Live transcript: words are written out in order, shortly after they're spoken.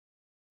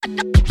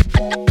Hello,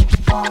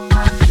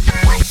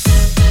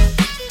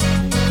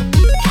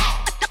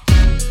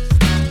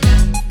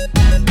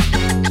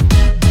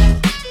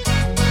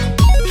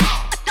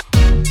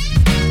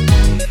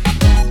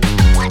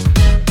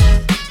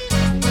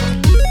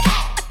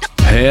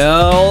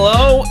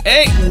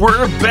 hey,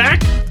 we're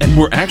back, and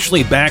we're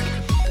actually back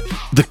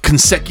the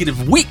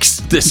consecutive weeks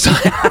this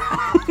time.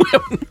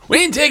 We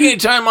didn't take any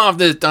time off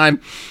this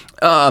time.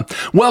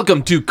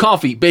 Welcome to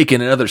Coffee,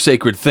 Bacon, and Other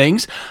Sacred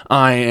Things.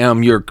 I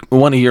am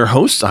one of your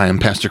hosts. I am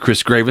Pastor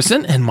Chris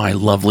Gravison, and my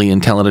lovely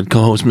and talented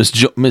co-host,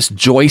 Miss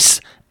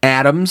Joyce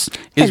Adams,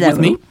 is with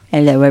me.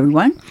 Hello,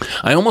 everyone.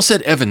 I almost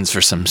said Evans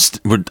for some...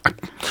 Oh,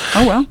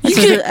 well, that's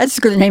as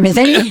good a name as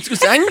any. I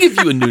can give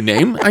you a new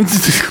name.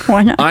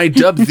 Why not? I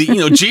dubbed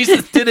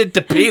Jesus did it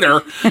to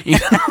Peter.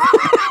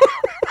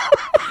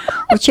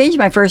 I'll change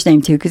my first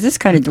name, too, because it's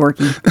kind of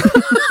dorky.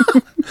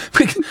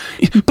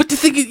 But to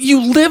think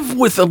you live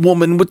with a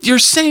woman with your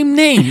same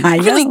name. I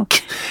know.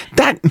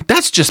 Really,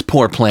 that's just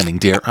poor planning,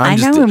 dear. I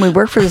know, and we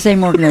work for the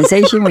same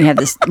organization. We have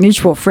this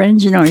mutual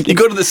friends, You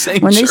go to the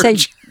same when church. When they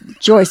say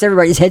Joyce,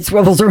 everybody's head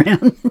swivels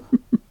around.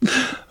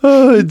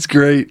 Oh, it's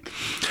great.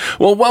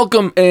 Well,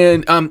 welcome,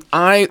 and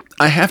I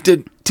have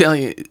to tell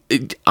you,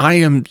 I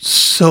am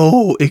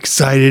so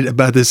excited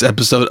about this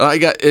episode.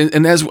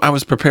 And as I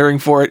was preparing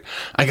for it,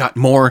 I got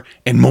more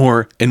and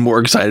more and more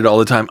excited all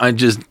the time.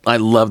 I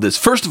love this.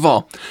 First of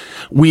all,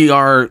 we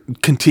are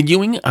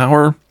continuing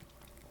our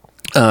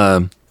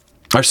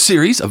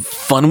series of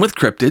Fun with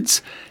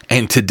Cryptids,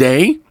 and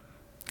today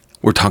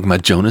we're talking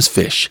about JONAH'S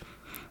FISH.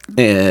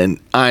 And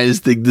I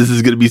just think this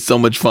is going to be so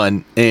much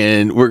fun,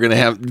 and we're going to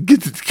have,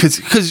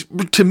 because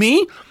to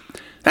me,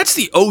 that's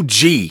the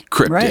OG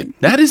cryptid. Right.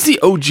 That is the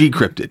OG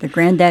cryptid. The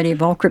granddaddy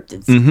of all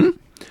cryptids. Mm-hmm.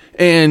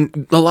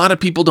 And a lot of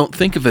people don't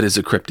think of it as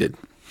a cryptid.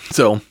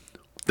 So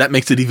that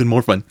makes it even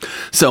more fun.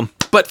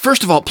 But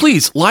first of all,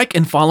 please like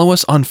and follow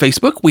us on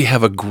Facebook. We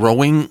have a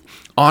growing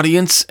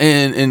audience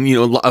and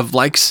of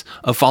likes,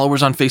 of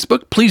followers on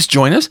Facebook. Please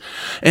join us.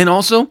 And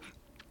also,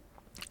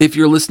 if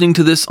you're listening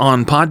to this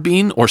on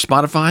Podbean or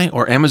Spotify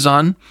or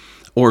Amazon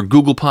or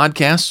Google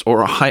Podcasts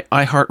or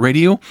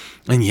iHeartRadio,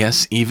 and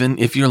yes, even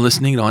if you're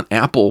listening on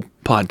Apple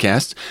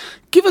Podcasts,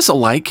 give us a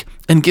like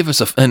and give us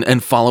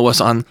and follow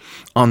us on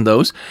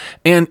those.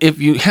 And if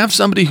you have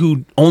somebody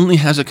who only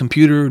has a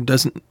computer,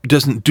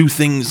 doesn't do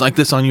things like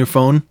this on their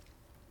phone,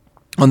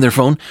 tell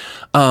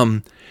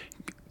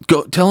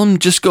them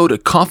just go to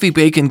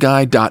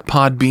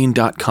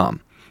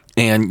coffeebaconguy.podbean.com,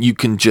 and you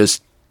can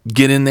just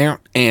get in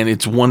there, and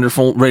it's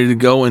wonderful, ready to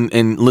go,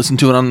 and listen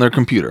to it on their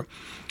computer.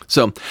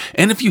 So,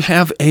 and if you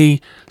have a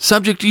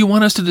subject you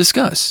want us to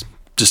discuss,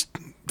 just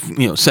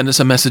send us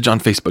a message on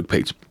Facebook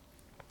page.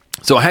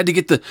 So I had to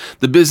get the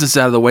business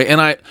out of the way,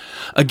 and I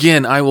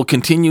will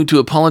continue to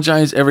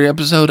apologize every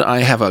episode.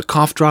 I have a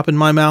cough drop in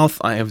my mouth.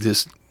 I have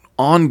this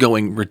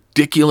ongoing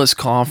ridiculous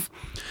cough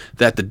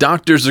that the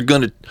doctors are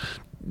going to.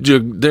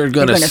 They're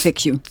gonna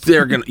fix you.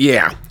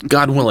 Yeah,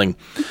 God willing.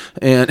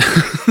 And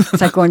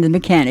it's like going to the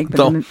mechanic, but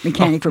a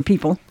mechanic for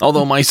people.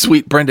 Although my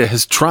sweet Brenda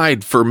has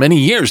tried for many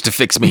years to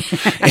fix me.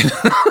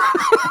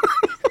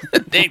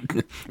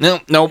 No.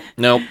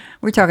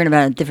 We're talking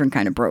about a different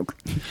kind of broke.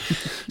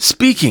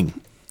 Speaking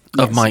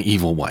of my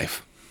evil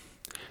wife,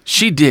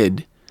 she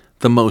did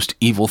the most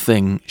evil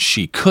thing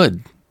she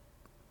could.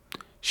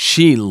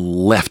 She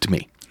left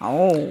me.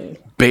 Oh.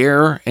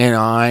 Bear and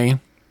I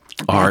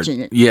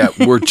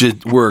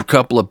we're a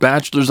couple of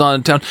bachelors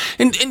on town,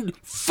 and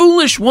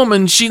foolish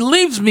woman, she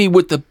leaves me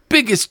with the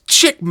biggest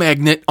chick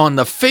magnet on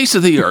the face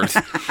of the earth.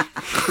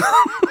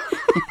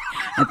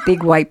 A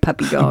big white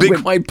puppy dog.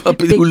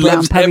 Who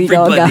loves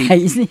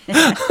everybody.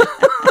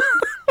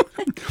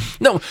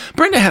 No,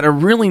 Brenda had a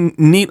really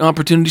neat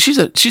opportunity.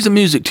 She's a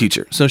music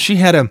teacher, so she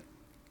had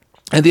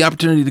the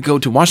opportunity to go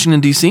to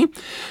Washington, D.C.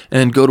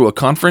 and go to a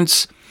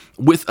conference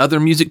with other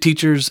music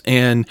teachers,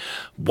 and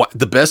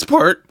the best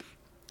part,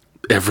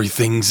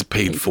 everything's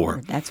paid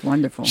for. That's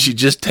wonderful. She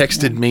just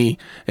texted me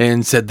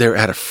and said they're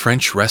at a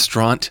French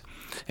restaurant,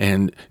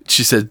 and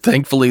she said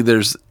thankfully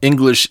there's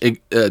English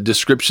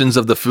descriptions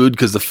of the food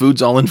because the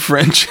food's all in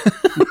French.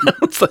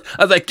 I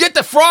was like, get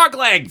the frog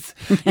legs.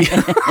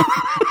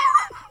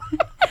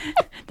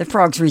 The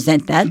frogs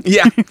resent that.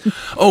 Yeah.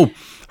 Oh,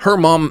 her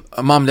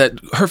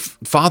her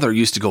father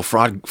used to go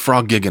frog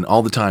gigging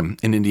all the time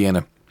in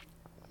Indiana.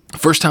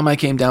 First time I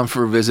came down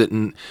for a visit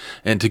and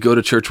to go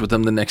to church with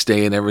them the next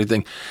day and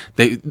everything,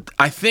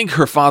 I think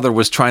her father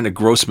was trying to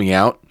gross me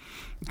out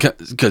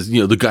because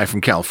the guy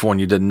from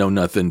California doesn't know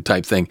nothing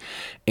type thing,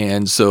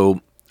 and so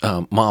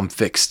Mom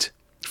fixed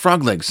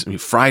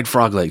fried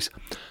frog legs.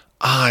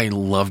 I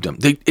loved them.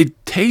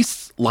 It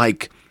tastes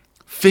like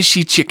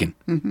fishy chicken,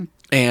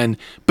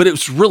 but it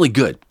was really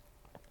good.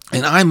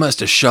 And I must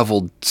have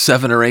shoveled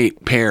 7 or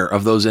 8 pair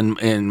of those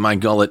in my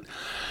gullet.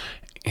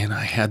 And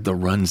I had the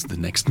runs the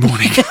next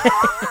morning.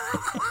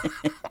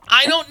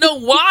 I don't know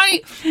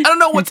why. I don't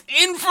know what's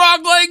in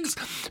frog legs.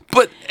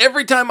 But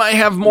every time I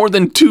have more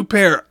than 2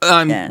 pair,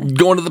 I'm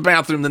going to the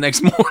bathroom the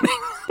next morning.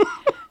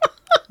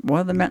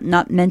 Well, they're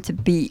not meant to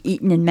be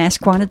eaten in mass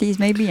quantities,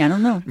 maybe? I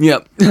don't know. Yeah,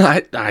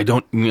 I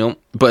don't,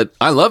 but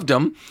I loved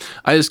them.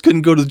 I just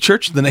couldn't go to the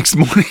church the next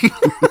morning.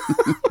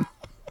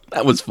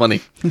 That was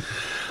funny.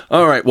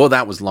 All right, well,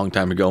 that was a long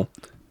time ago.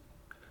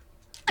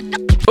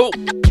 Oh,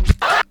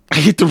 I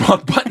hit the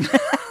wrong button.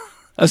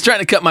 I was trying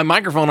to cut my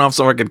microphone off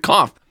so I could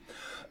cough.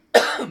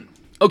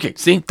 Okay,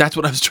 see, that's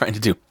what I was trying to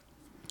do.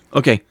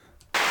 Okay,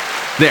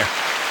 there.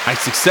 I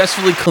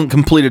successfully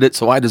completed it,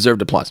 so I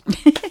deserved applause.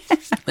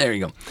 There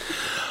you go.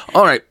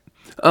 All right.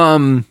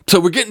 So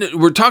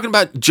we're talking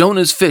about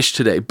Jonah's fish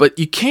today, but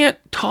you can't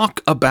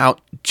talk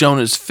about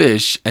Jonah's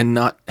fish and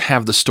not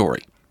have the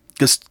story,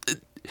 because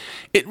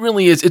it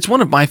really is. It's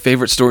one of my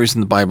favorite stories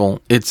in the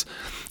Bible. It's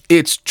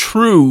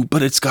true,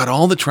 but it's got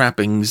all the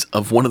trappings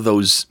of one of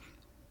those,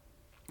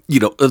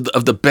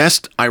 of the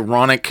best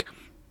ironic,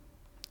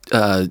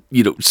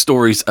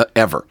 stories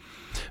ever.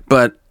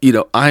 But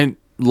I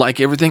like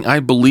everything. I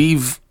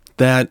believe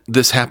that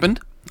this happened.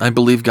 I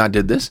believe God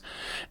did this.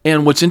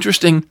 And what's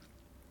interesting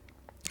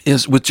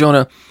is with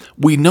Jonah,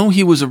 we know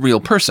he was a real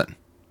person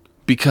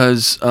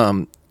because,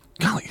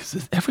 golly,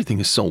 everything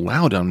is so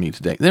loud on me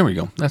today. There we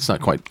go. That's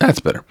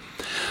better.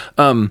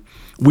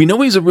 We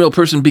know he's a real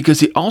person because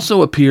he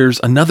also appears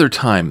another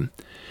time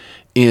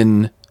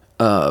in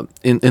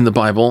the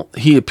Bible.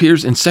 He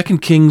appears in 2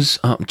 Kings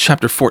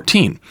chapter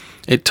 14.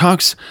 It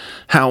talks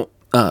how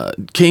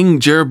King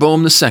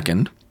Jeroboam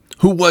II,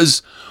 who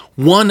was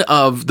one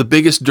of the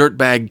biggest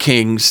dirtbag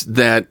kings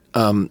that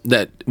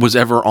was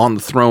ever on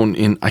the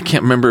throne I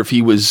can't remember if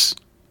he was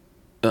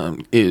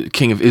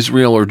king of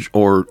Israel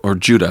or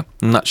Judah.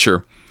 I'm not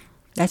sure.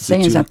 That's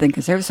saying something,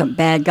 because there were some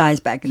bad guys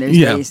back in those days.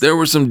 Yeah, there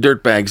were some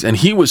dirtbags, and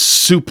he was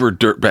super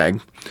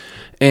dirtbag.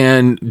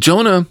 And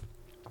Jonah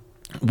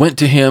went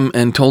to him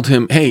and told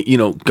him, hey,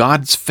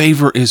 God's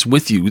favor is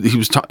with you. He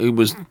was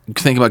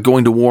thinking about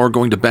going to war,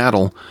 going to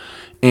battle.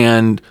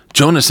 And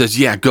Jonah says,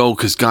 yeah, go,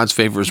 because God's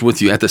favor is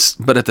with you.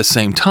 But at the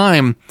same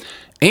time,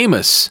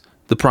 Amos,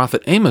 the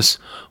prophet Amos,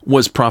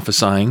 was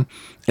prophesying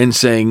and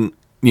saying,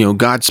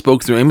 God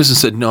spoke through Amos and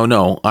said,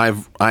 no, I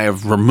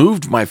have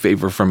removed my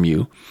favor from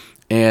you,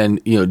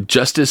 and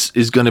justice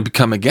is going to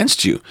come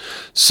against you.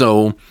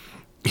 So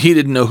he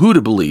didn't know who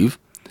to believe,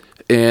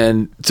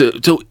 and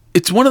so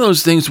it's one of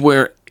those things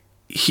where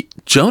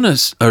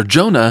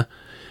Jonah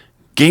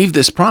gave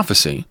this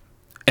prophecy.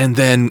 And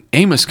then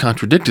Amos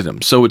contradicted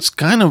him. So it's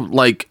kind of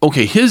like,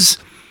 okay, his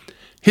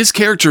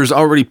character is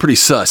already pretty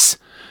sus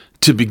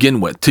to begin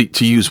with,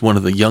 to use one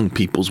of the young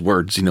people's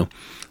words.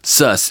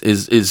 Sus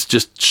is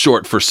just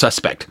short for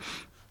suspect.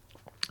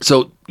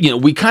 So,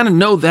 we kind of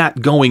know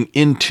that going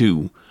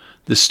into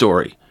the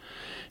story.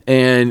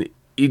 And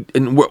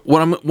what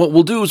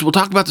we'll do is we'll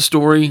talk about the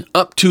story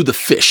up to the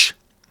fish.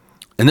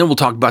 And then we'll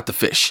talk about the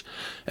fish.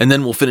 And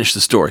then we'll finish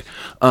the story.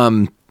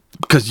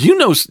 Because you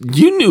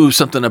knew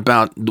something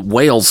about the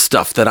whale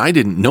stuff that I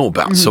didn't know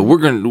about, so we're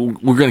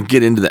gonna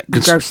get into that.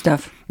 Gross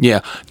stuff.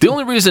 Yeah, the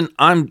only reason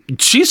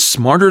she's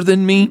smarter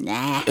than me,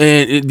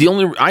 and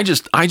I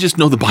just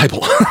know the Bible.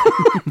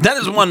 That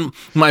is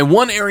my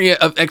one area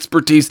of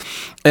expertise,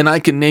 and I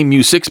can name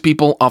you 6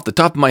 people off the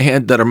top of my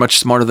head that are much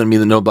smarter than me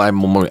that know the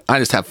Bible. I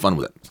just have fun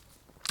with it.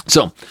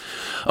 So,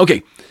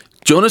 okay,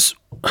 Jonas.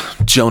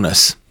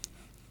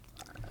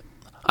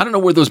 I don't know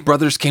where those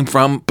brothers came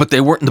from, but they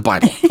weren't in the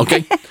Bible,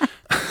 okay?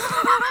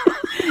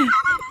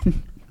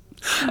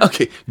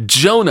 Okay,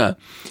 Jonah,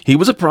 he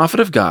was a prophet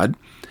of God,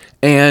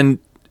 and,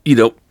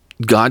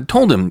 God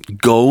told him,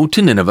 go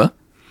to Nineveh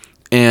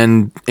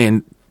and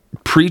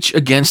preach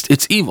against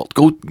its evil.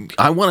 Go,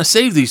 I want to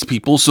save these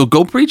people, so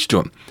go preach to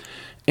them.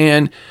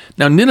 And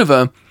now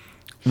Nineveh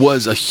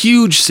was a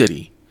huge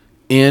city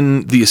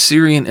in the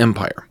Assyrian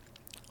Empire.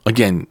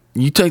 Again,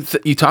 you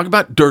talk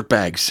about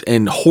dirtbags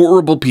and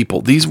horrible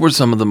people. These were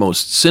some of the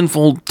most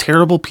sinful,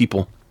 terrible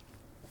people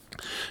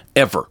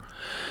ever.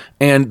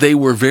 And they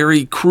were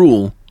very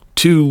cruel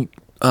to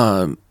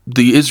the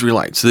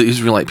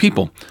Israelite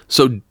people.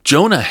 So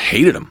Jonah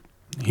hated them.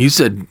 He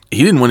said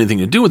he didn't want anything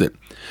to do with it.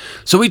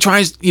 So he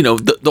tries,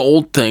 the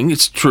old thing,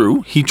 it's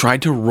true. He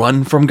tried to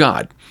run from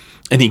God.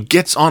 And he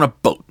gets on a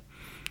boat.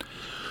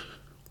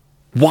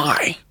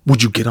 Why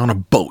would you get on a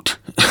boat?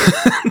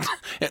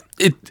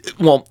 It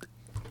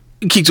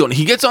keeps going.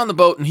 He gets on the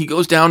boat and he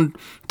goes down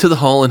to the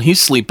hull and he's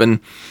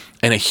sleeping,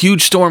 and a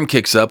huge storm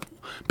kicks up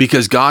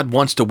because God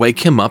wants to wake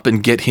him up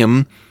and get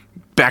him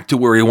back to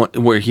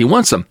where he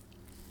wants him.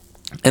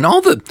 And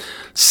all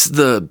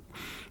the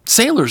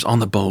sailors on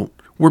the boat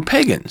were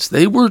pagans.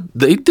 They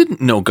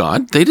didn't know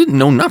God. They didn't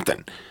know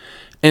nothing.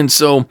 And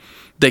so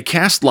they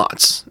cast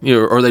lots,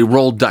 or they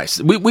rolled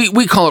dice.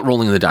 We call it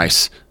rolling the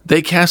dice.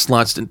 They cast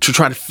lots to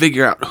try to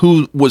figure out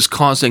who was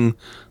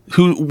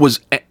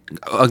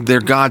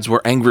their gods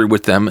were angry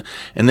with them,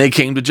 and they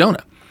came to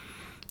Jonah.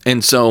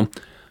 And so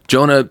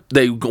Jonah,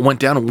 they went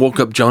down and woke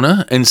up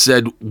Jonah and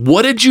said,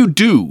 what did you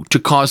do to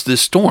cause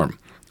this storm?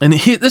 And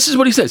this is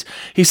what he says.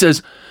 He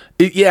says,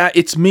 yeah,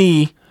 it's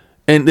me.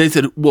 And they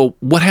said, well,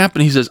 what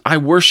happened? He says, I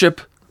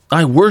worship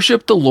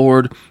the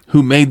Lord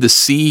who made the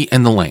sea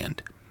and the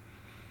land.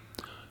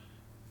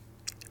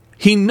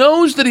 He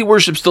knows that he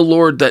worships the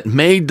Lord that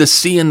made the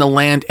sea and the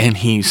land, and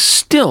he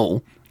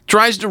still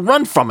tries to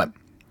run from him.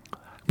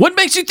 What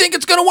makes you think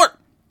it's going to work?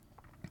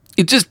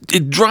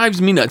 It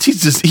drives me nuts.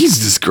 He's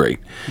just great.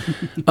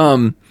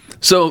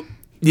 So,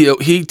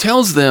 he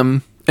tells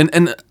them,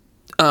 and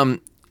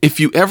if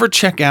you ever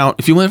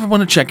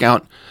want to check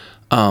out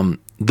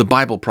the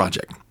Bible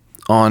Project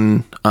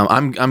on,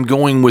 I'm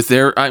going with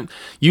I'm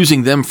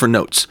using them for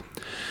notes.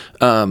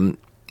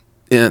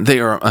 They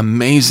are an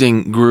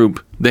amazing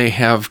group. They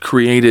have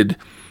created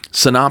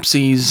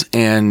synopses,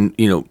 and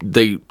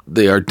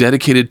they are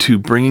dedicated to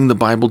bringing the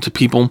Bible to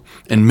people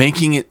and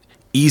making it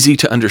easy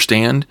to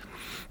understand.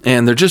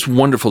 And they're just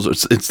wonderful.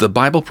 So it's the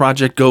Bible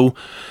Project.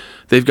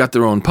 They've got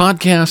their own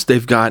podcast.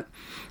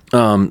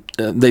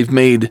 They've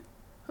made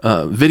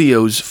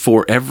videos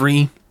for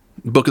every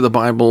book of the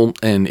Bible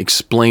and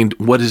explained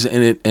what is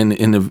in it, and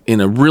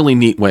in a really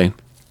neat way.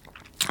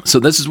 So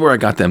this is where I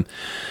got them.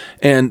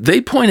 And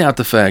they point out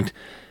the fact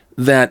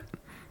that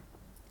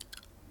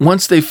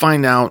once the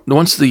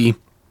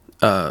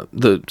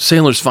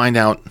sailors find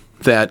out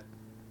that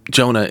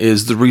Jonah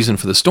is the reason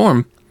for the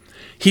storm,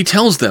 he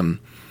tells them,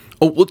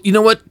 "Oh, well, you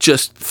know what?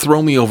 Just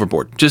throw me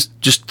overboard.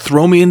 Just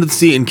throw me into the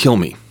sea and kill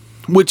me."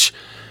 Which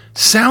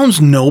sounds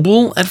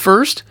noble at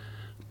first,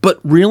 but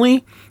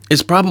really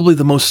is probably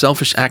the most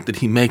selfish act that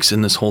he makes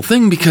in this whole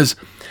thing, because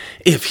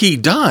if he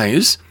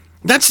dies,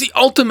 that's the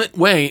ultimate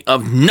way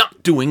of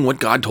not doing what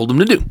God told him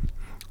to do.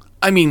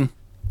 I mean,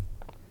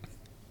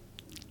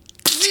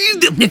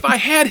 if I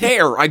had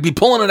hair, I'd be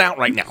pulling it out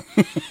right now.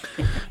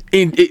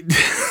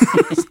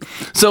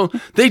 So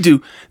they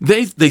do.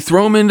 They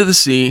throw him into the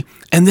sea,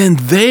 and then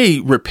they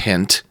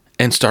repent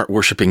and start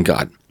worshiping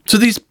God. So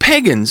these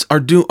pagans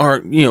are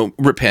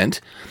repent,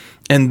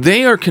 and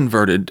they are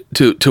converted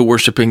to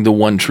worshiping the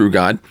one true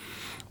God.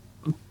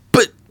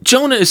 But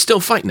Jonah is still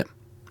fighting him.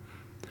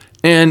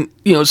 And,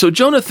 so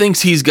Jonah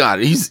thinks he's got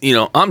it. He's,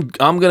 I'm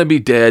going to be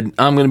dead.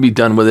 I'm going to be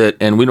done with it,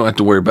 and we don't have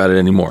to worry about it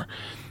anymore.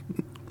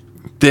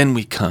 Then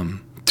we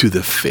come to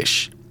the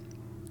fish.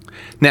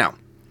 Now,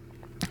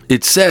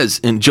 it says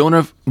in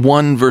Jonah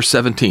 1, verse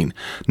 17,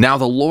 "Now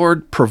the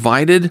Lord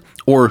provided,"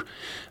 or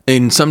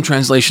in some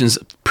translations,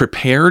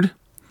 prepared,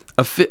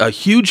 a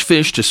huge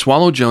fish to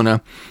swallow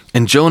Jonah,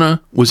 and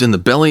Jonah was in the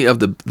belly of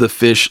the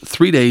fish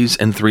 3 days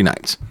and 3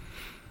 nights.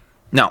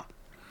 Now,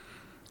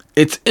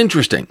 it's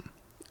interesting.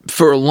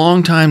 For a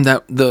long time,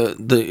 that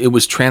it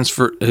was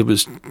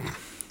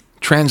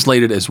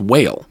translated as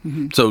whale.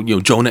 Mm-hmm. So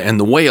Jonah and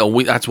the whale.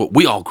 That's what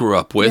we all grew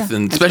up with,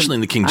 and especially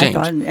in the King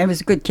James. It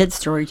was a good kid's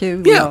story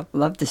too. Yeah, we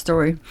loved the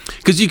story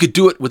because you could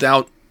do it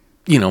without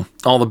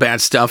all the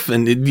bad stuff,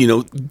 and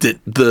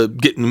the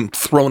getting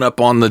thrown up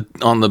on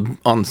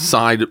the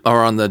side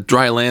or on the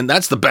dry land.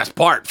 That's the best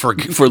part for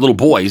little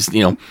boys.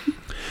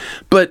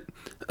 But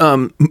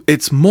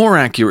it's more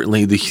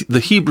accurately the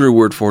Hebrew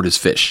word for it is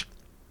fish.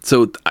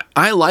 So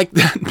I like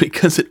that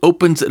because it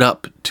opens it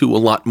up to a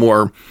lot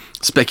more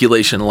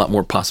speculation, a lot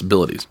more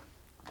possibilities.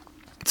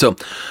 So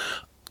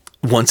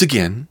once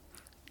again,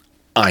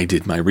 I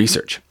did my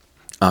research.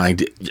 I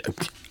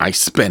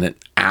spent an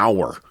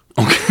hour.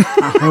 Okay.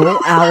 A whole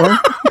hour?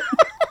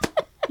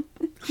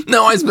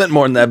 No, I spent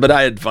more than that, but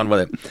I had fun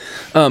with it.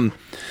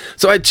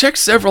 So I checked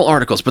several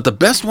articles, but the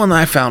best one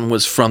I found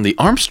was from the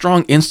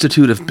Armstrong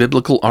Institute of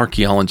Biblical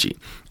Archaeology.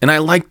 And I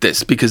like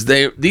this because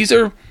these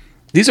are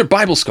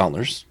Bible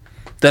scholars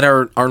that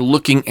are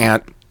looking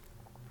at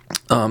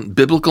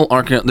biblical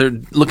archaeology.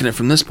 They're looking at it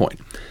from this point.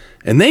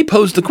 And they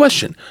posed the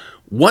question,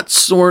 what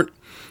sort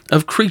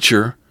of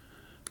creature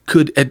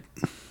could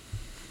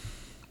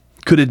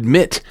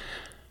admit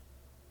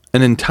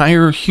an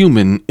entire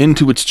human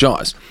into its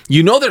jaws?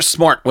 They're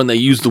smart when they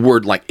use the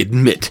word like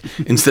admit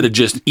instead of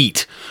just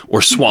eat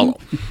or swallow.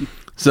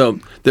 So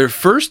their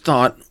first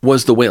thought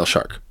was the whale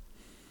shark.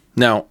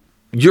 Now,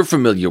 you're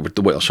familiar with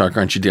the whale shark,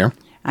 aren't you, dear?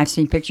 I've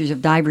seen pictures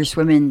of divers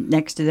swimming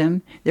next to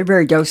them. They're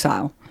very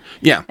docile.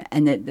 Yeah.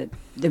 And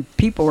the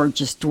people are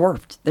just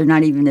dwarfed. They're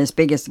not even as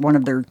big as one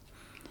of the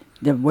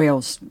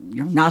whale's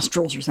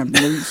nostrils or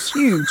something. They're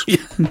huge.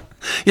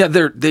 Yeah,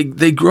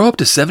 they grow up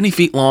to 70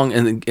 feet long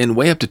and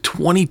weigh up to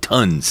 20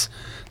 tons.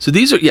 So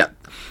these are,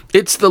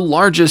 it's the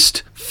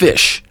largest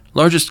fish.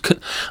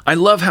 I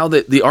love how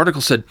the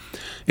article said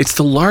it's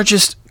the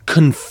largest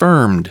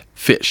confirmed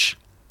fish.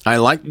 I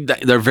like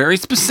that. They're very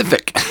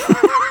specific.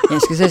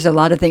 Yes, because there's a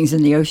lot of things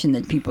in the ocean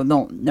that people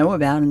don't know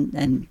about,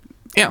 and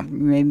yeah,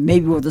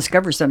 maybe we'll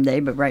discover someday.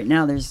 But right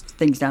now, there's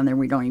things down there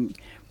we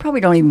probably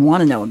don't even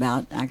want to know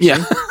about.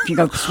 Actually, if you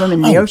go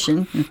swimming in the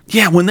ocean.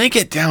 Yeah, when they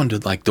get down to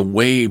like the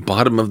way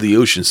bottom of the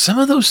ocean, some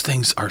of those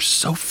things are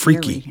so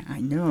freaky. Scary,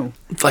 I know.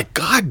 It's like,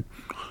 God,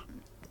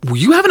 were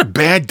you having a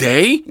bad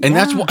day? And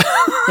that's why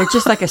they're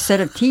just like a set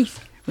of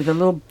teeth with a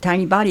little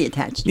tiny body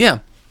attached. Yeah,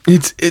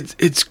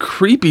 it's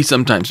creepy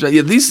sometimes.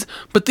 Yeah, these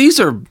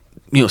are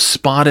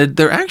spotted.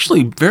 They're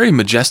actually very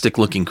majestic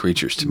looking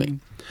creatures to me.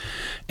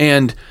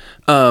 And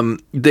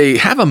they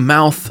have a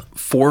mouth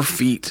 4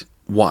 feet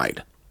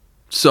wide.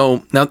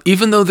 So now,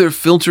 even though they're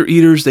filter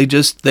eaters,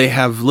 they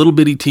have little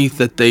bitty teeth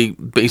that they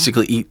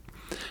basically eat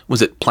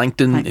was it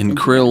plankton and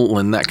krill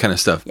and that kind of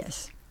stuff.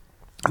 Yes.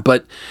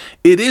 But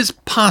it is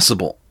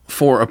possible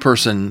for a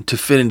person to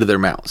fit into their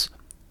mouths.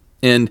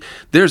 And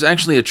there's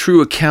actually a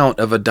true account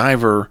of a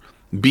diver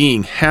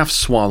being half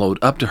swallowed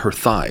up to her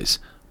thighs.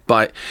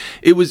 But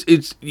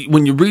it's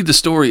when you read the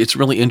story, it's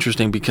really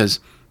interesting because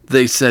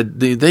they said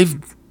they've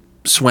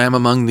swam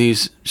among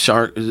these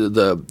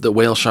the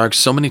whale sharks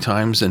so many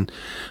times,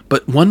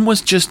 but one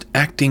was just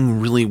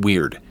acting really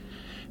weird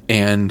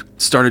and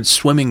started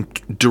swimming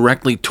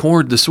directly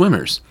toward the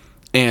swimmers.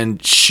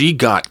 And she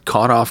got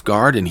caught off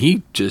guard, and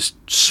he just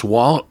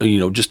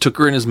just took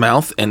her in his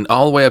mouth and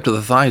all the way up to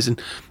the thighs.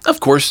 And of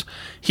course,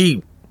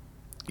 he,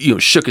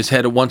 shook his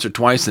head once or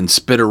twice and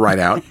spit her right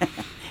out.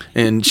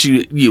 And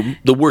she,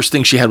 the worst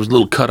thing she had was a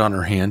little cut on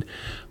her hand.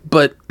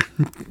 But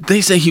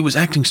they say he was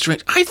acting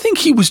strange. I think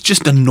he was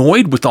just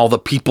annoyed with all the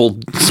people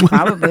swimming.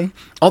 Probably.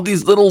 All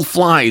these little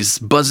flies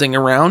buzzing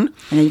around.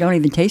 And they don't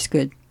even taste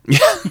good. Yeah.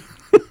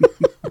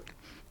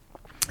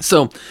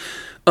 So,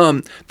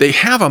 they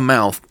have a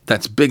mouth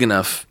that's big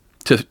enough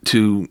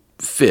to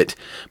fit,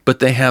 but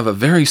they have a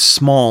very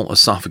small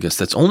esophagus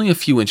that's only a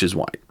few inches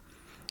wide.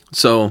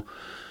 So,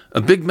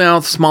 a big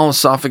mouth, small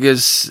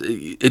esophagus,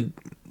 it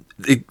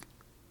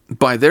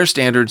by their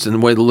standards and the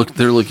way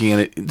they're looking at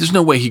it, there's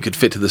no way he could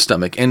fit to the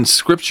stomach. And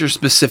Scripture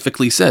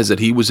specifically says that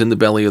he was in the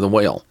belly of the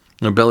whale,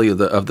 or belly of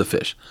the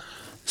fish.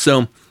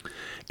 So,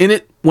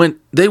 they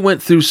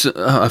went through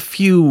a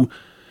few.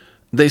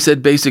 They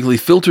said basically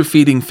filter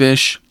feeding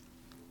fish,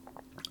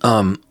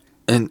 and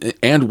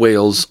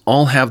whales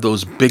all have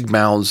those big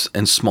mouths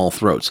and small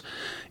throats.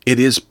 It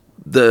is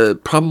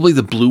probably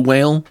the blue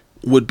whale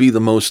would be the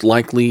most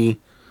likely.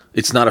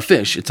 It's not a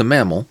fish; it's a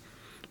mammal,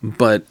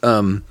 but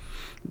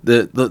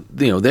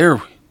they're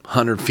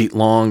 100 feet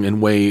long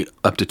and weigh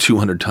up to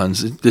 200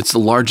 tons. It's the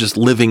largest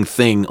living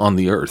thing on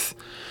the earth,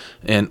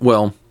 and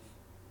well,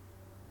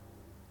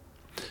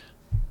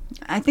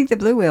 I think the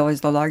blue whale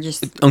is the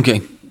largest. Okay.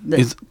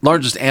 It's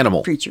largest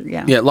animal creature,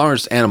 yeah. Yeah,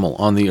 largest animal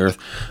on the earth.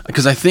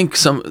 Because I think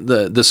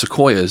the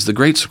sequoias, the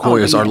great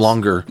sequoias, are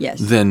longer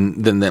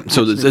than them.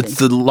 So it's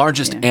the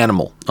largest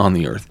animal on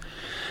the earth.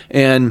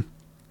 And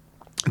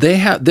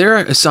their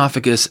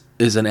esophagus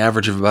is an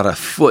average of about a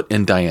foot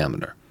in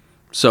diameter.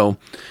 So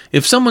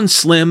if someone's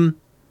slim,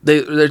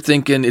 they're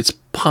thinking it's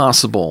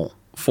possible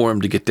for him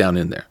to get down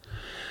in there.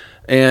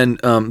 And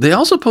they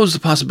also pose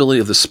the possibility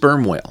of the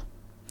sperm whale.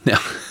 Now,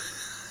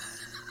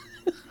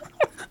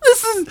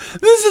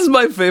 This is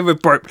my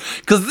favorite part,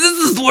 because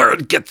this is where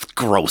it gets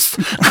gross.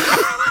 This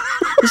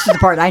is the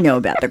part I know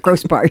about, the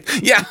gross part.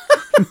 Yeah.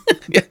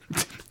 Yeah.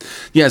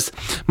 Yes,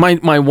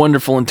 my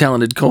wonderful and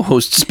talented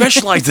co-host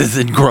specializes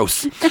in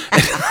gross.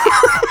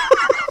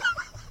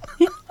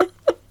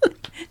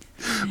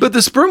 But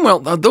the sperm whale,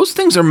 those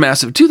things are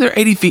massive too. They're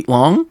 80 feet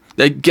long.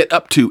 They get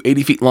up to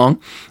 80 feet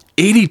long,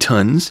 80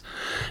 tons.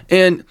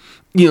 And,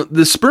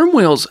 the sperm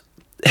whales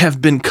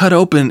have been cut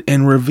open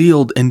and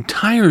revealed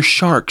entire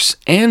sharks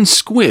and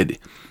squid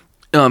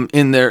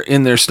in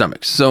their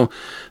stomachs. So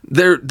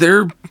their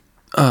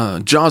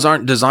jaws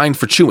aren't designed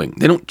for chewing.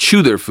 They don't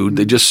chew their food;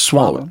 they just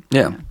swallow it.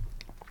 Yeah,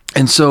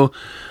 and so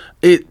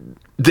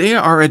they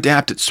are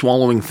adept at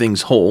swallowing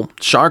things whole.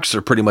 Sharks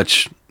are pretty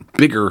much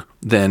bigger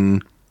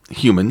than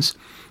humans,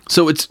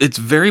 so it's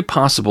very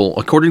possible,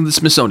 according to the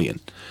Smithsonian,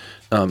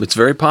 it's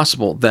very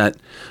possible that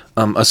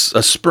a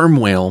sperm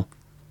whale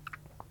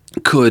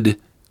could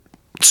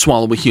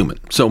swallow a human.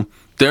 So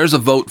there's a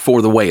vote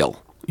for the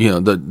whale,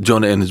 the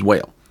Jonah and his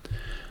whale.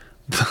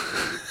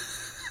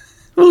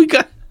 we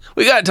got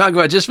to talk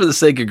about it just for the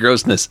sake of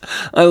grossness.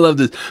 I love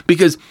this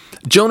because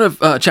Jonah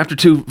chapter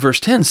 2 verse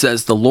 10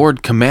 says the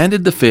Lord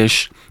commanded the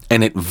fish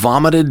and it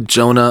vomited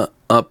Jonah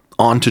up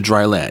onto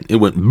dry land. It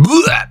went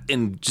bleh,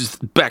 and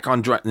just back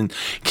on dry. And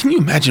can you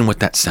imagine what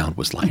that sound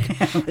was like?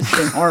 It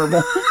was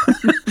horrible.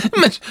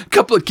 Imagine a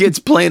couple of kids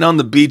playing on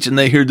the beach and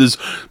they hear this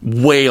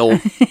whale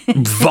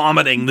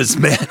vomiting this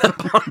man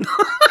up on.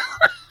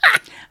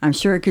 I'm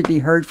sure it could be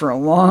heard for a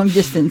long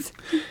distance.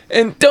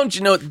 And don't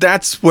you know,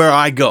 that's where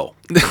I go.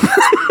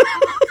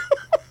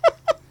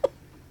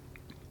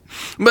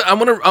 But I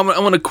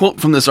want to quote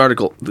from this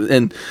article,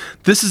 and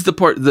this is the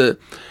part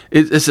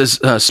it says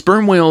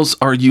sperm whales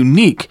are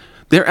unique.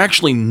 They're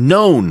actually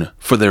known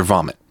for their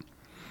vomit,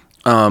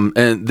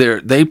 and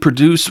they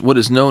produce what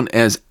is known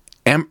as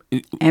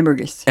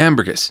ambergris.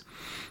 Ambergris,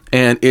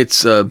 and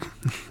it's a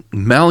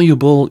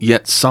malleable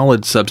yet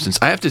solid substance.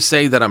 I have to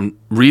say that I'm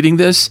reading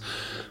this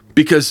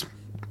because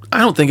I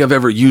don't think I've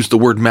ever used the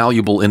word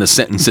malleable in a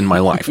sentence in my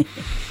life.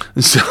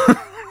 So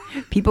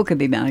people can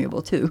be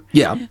malleable too.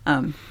 Yeah.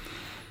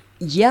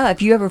 Yeah,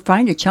 if you ever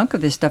find a chunk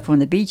of this stuff on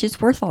the beach, it's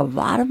worth a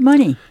lot of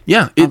money.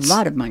 Yeah, a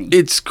lot of money.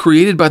 It's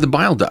created by the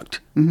bile duct,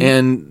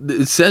 and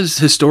it says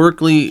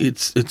historically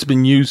it's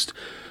been used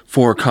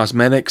for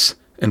cosmetics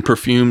and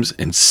perfumes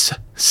and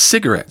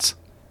cigarettes.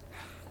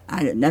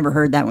 I never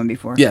heard that one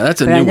before. Yeah, that's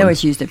a new one. But I know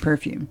it's used in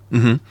perfume.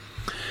 Mm-hmm.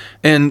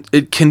 And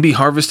it can be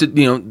harvested.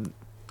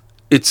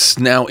 It's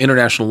now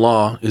international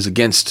law is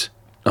against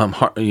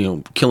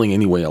killing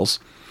any whales,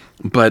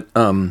 but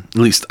at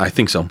least I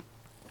think so.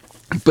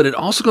 But it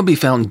also can be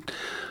found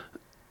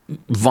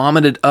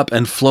vomited up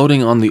and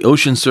floating on the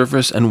ocean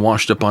surface and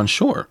washed up on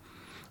shore.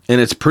 And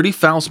it's pretty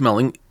foul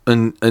smelling.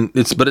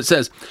 But it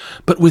says,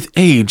 but with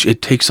age,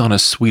 it takes on a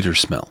sweeter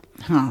smell.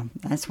 Oh,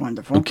 that's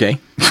wonderful. Okay.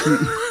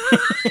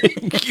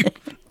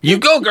 you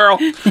go, girl.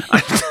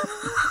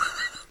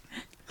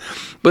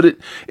 But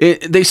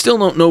they still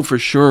don't know for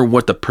sure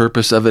what the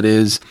purpose of it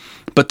is.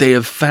 But they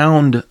have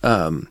found,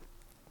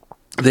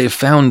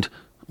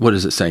 what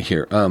does it say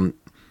here?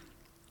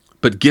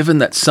 But given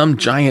that some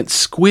giant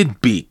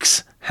squid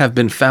beaks have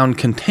been found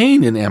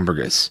contained in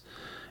ambergris,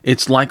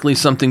 it's likely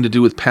something to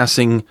do with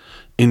passing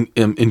in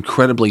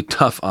incredibly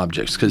tough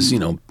objects, because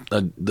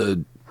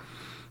the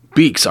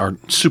beaks are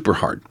super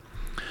hard.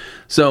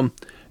 So,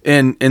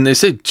 and they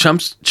say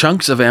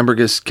chunks of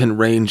ambergris can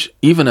range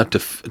even up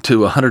to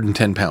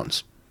 110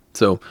 pounds.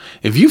 So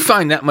if you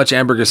find that much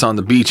ambergris on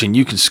the beach and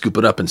you can scoop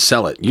it up and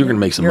sell it, you're going to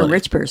make some money. You're a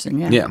rich person,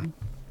 yeah. Yeah.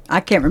 I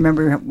can't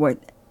remember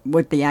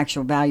what the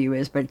actual value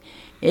is, but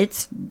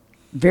it's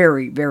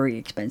very, very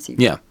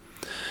expensive. Yeah.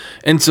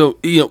 And so,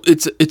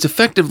 it's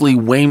effectively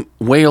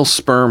whale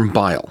sperm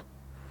bile.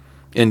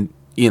 And,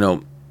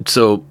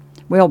 so...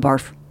 Whale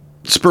barf.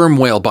 Sperm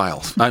whale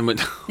bile. Whale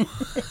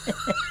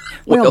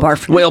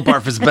barf. Whale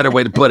barf is a better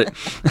way to put it.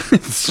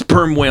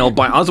 Sperm whale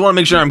bile. I just want to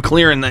make sure I'm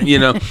clear in that,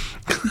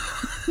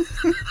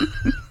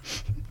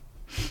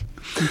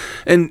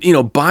 And,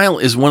 bile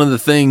is one of the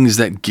things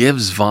that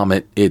gives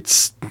vomit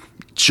its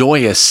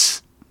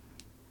joyous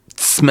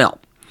smell.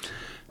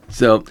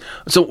 So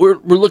we're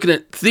looking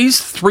at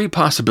these three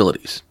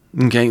possibilities,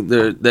 okay,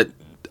 that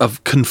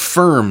of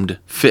confirmed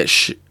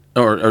fish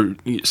or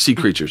sea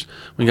creatures.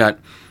 We got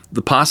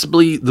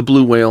possibly the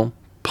blue whale,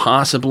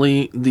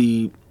 possibly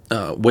the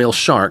whale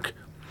shark,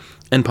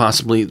 and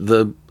possibly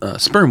the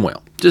sperm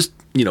whale. Just,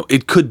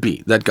 it could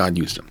be that God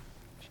used them.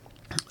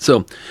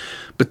 So,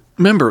 but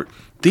remember,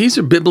 these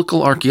are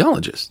biblical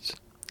archaeologists.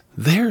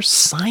 They're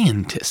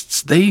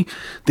scientists. They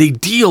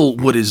deal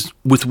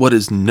with what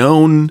is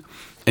known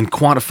and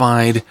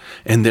quantified,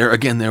 and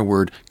their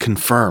word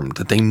confirmed,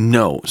 that they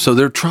know. So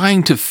they're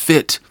trying to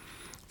fit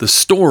the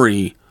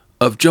story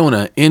of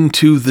Jonah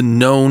into the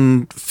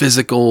known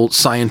physical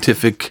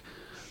scientific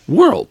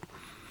world.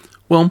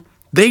 Well,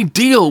 they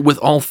deal with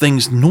all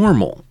things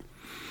normal,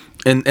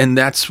 and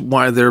that's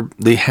why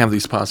they have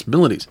these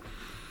possibilities.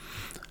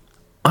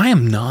 I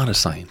am not a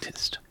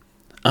scientist.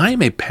 I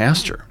am a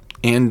pastor,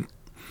 and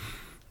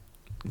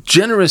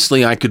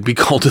generously I could be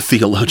called a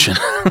theologian.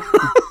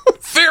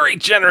 Very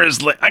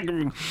generously, I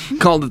can be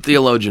called a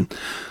theologian.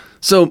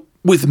 So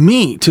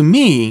to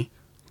me,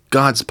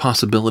 God's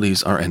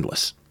possibilities are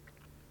endless.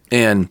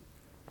 And,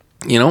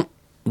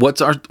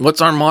 what's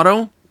our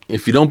motto?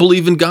 If you don't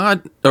believe in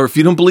God, or if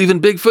you don't believe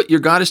in Bigfoot, your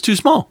God is too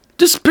small.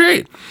 Just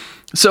period.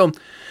 So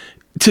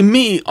to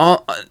me,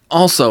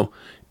 also,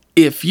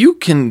 if you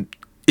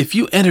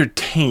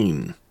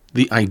entertain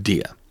the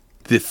idea,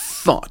 the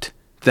thought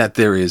that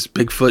there is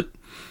Bigfoot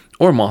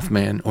or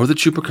Mothman or the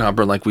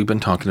Chupacabra like we've been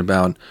talking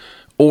about,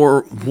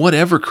 or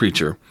whatever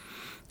creature,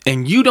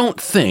 and you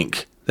don't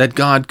think that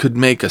God could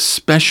make a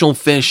special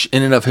fish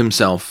in and of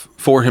himself,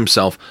 for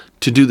himself,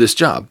 to do this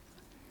job.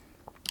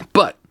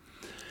 But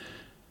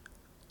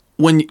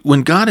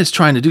when God is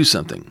trying to do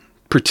something,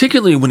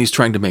 particularly when he's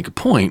trying to make a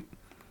point,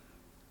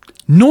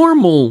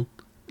 normal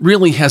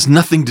really has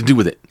nothing to do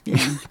with it,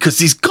 because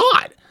he's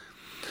God.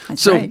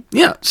 That's right.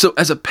 Yeah. So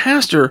as a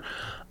pastor,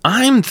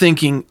 I'm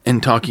thinking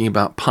and talking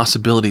about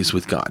possibilities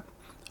with God,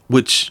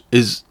 which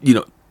is,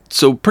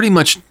 so pretty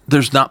much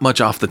there's not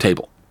much off the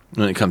table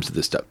when it comes to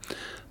this stuff.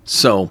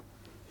 So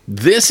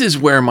this is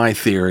where my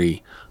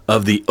theory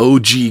of the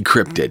OG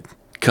cryptid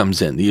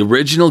comes in, the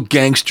original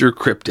gangster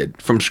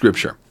cryptid from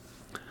Scripture.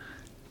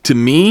 To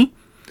me,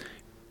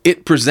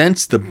 it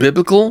presents the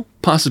biblical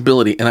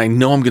possibility, and I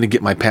know I'm going to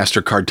get my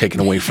pastor card taken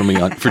away from me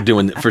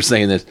for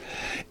saying this.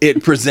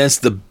 It presents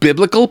the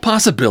biblical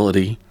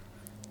possibility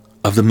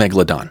of the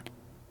megalodon.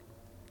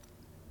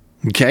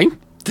 Okay?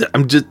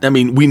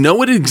 We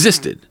know it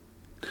existed.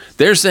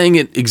 They're saying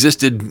it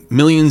existed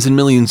millions and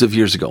millions of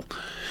years ago.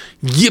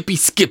 Yippee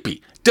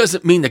skippy.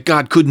 Doesn't mean that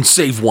God couldn't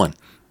save one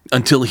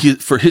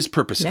for his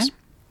purposes.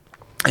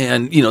 Yeah.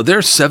 And,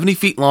 they're 70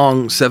 feet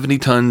long, 70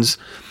 tons,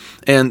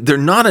 and they're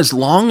not as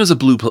long as a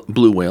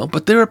blue whale,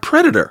 but they're a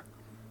predator.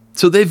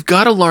 So they've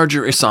got a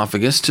larger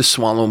esophagus to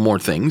swallow more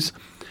things.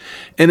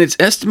 And it's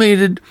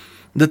estimated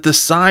that the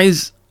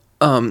size,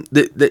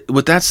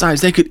 with that size,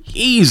 they could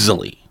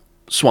easily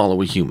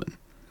swallow a human.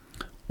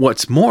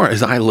 What's more,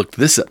 as I looked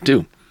this up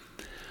too,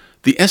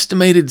 the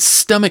estimated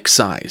stomach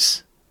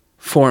size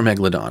for a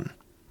megalodon,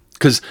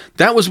 because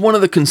that was one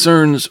of the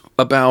concerns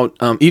about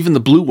even the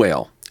blue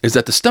whale, is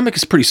that the stomach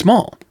is pretty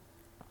small.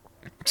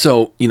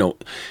 So,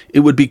 it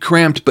would be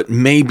cramped, but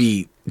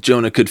maybe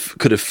Jonah could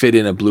have fit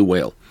in a blue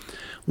whale.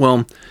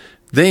 Well,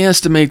 they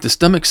estimate the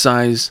stomach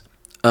size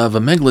of a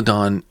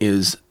megalodon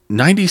is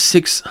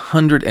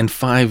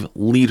 9,605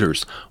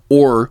 liters,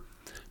 or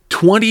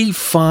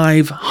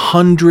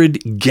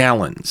 2,500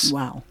 gallons.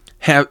 Wow.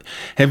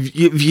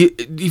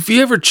 if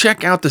you ever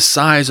check out the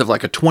size of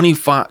like a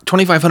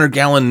 2,500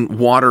 gallon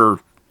water,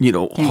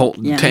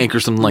 tank or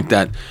something like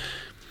that,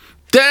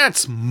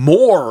 that's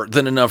more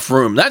than enough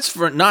room. That's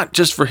for not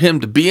just for him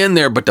to be in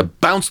there, but to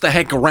bounce the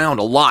heck around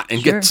a lot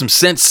and get some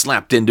sense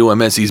slapped into him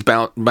as he's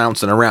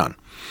bouncing around.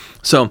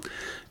 So,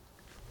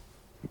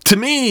 to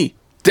me,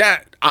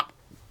 that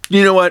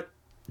you know what?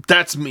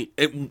 That's me.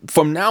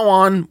 From now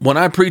on, when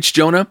I preach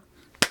Jonah,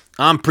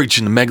 I'm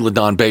preaching the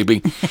Megalodon,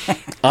 baby.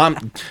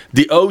 I'm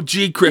the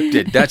OG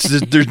cryptid.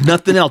 There's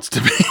nothing else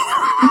to me.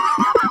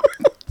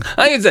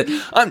 Like I said,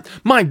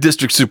 my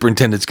district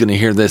superintendent's going to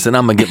hear this, and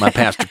I'm going to get my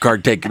pastor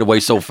card taken away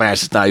so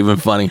fast it's not even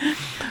funny.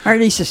 Or at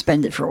least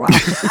suspend it for a while.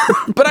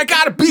 But I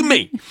got to be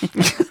me.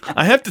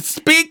 I have to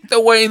speak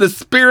the way the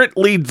Spirit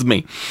leads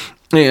me.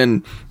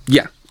 And,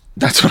 yeah,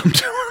 that's what I'm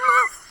doing.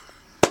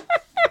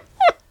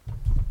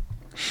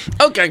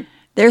 Okay.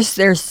 There's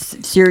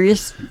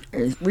serious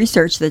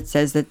research that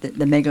says that the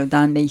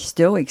megalodon may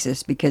still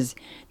exist because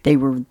they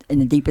were in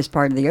the deepest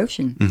part of the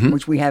ocean,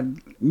 which we have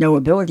no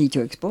ability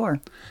to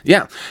explore.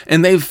 Yeah,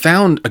 and they've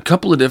found a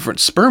couple of different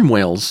sperm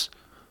whales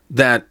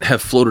that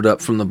have floated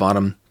up from the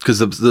bottom, because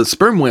the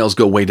sperm whales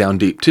go way down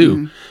deep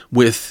too,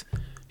 with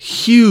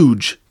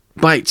huge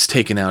bites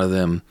taken out of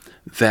them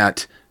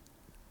that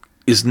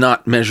is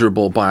not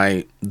measurable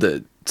by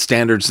the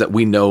standards that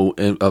we know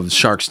of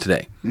sharks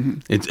today.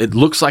 It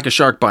looks like a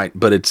shark bite,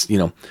 but it's,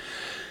 you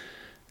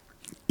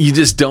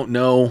just don't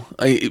know.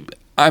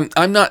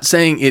 I'm not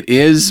saying it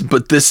is,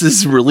 but this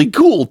is really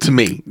cool to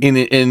me, and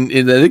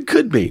that it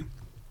could be.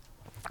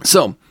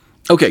 So,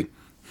 okay,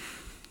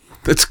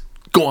 let's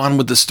go on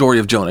with the story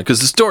of Jonah,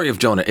 because the story of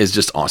Jonah is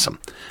just awesome.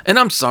 And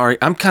I'm sorry,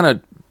 I'm kind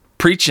of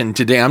preaching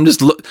today. I'm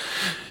just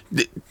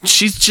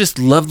she's just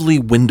lovely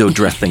window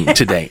dressing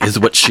today, is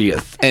what she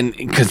is, and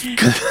because.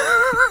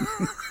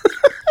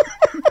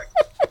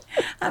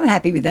 I'm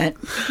happy with that.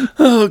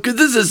 Oh, because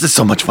this is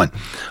so much fun.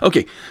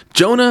 Okay,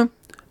 Jonah.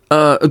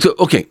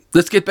 Okay,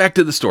 let's get back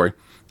to the story.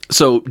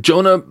 So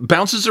Jonah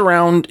bounces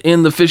around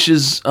in the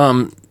fish's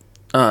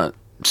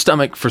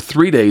stomach for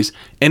 3 days,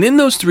 and in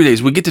those 3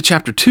 days, we get to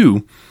chapter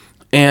 2,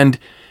 and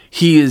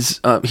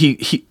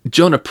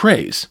Jonah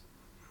prays,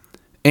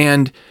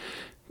 and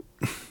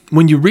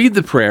when you read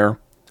the prayer,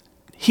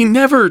 he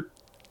never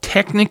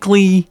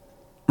technically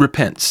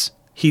repents.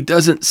 He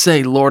doesn't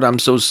say, "Lord, I'm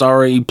so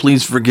sorry,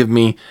 please forgive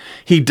me."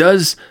 He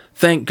does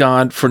thank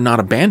God for not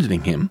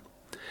abandoning him,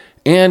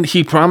 and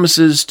he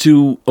promises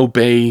to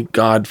obey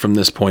God from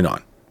this point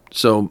on.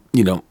 So,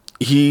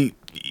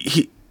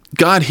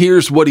 God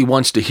hears what he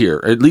wants to hear,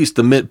 or at least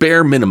the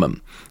bare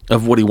minimum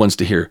of what he wants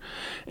to hear.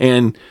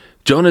 And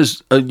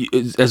Jonah's,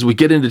 as we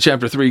get into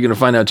chapter 3, you're going to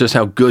find out just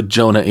how good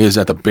Jonah is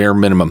at the bare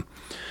minimum.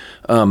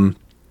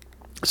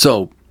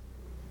 So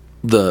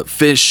the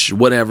fish,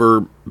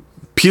 whatever,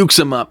 pukes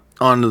him up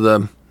onto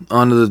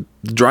the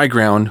dry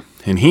ground,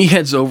 and he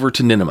heads over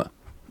to Nineveh.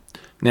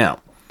 Now,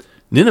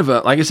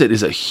 Nineveh, like I said,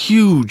 is a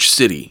huge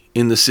city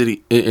in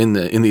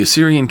the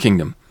Assyrian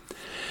kingdom,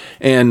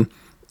 and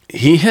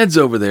he heads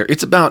over there.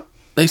 It's about,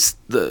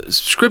 the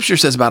scripture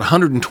says, about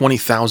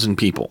 120,000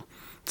 people.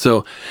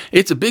 So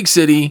it's a big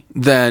city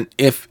that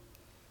if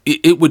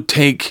it would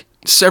take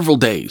several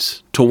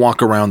days to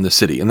walk around the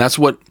city, and that's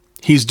what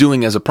he's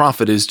doing as a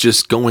prophet, is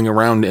just going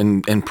around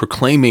and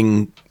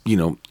proclaiming,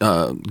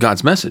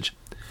 God's message.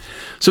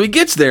 So he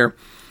gets there,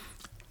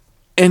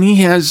 and he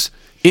has,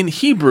 in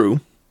Hebrew,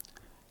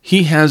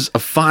 he has a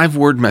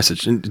 5-word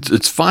message, and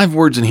it's 5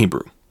 words in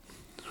Hebrew.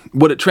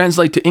 What it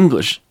translates to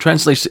English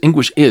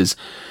is,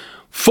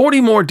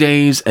 40 more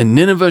days and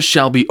Nineveh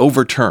shall be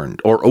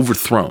overturned or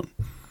overthrown.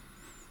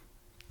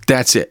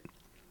 That's it.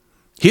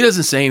 He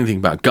doesn't say anything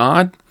about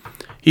God.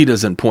 He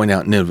doesn't point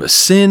out Nineveh's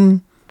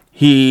sin.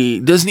 He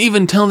doesn't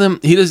even tell them,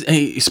 he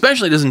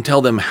especially doesn't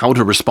tell them how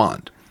to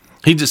respond.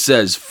 He just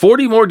says,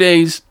 40 more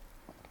days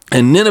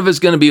and Nineveh's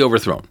going to be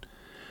overthrown.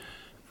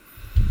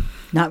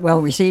 Not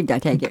well received, I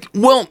take it.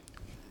 Well,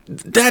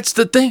 that's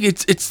the thing.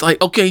 It's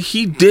like, okay,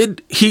 he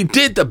did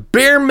the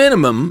bare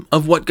minimum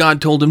of what God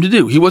told him to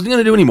do. He wasn't going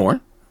to do any more.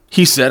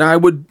 He said, I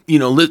would,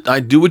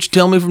 I'd do what you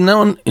tell me from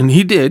now on, and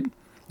he did.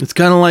 It's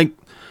kind of like,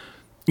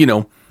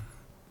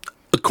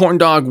 a corn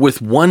dog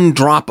with 1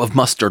 drop of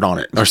mustard on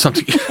it or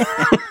something.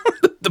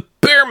 The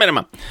bare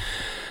minimum.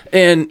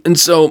 And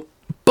so,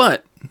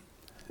 but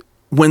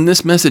when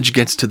this message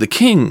gets to the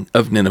king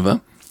of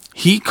Nineveh,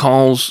 he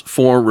calls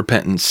for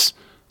repentance.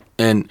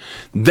 And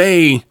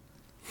I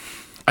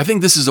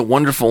think this is a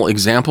wonderful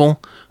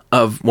example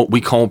of what we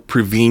call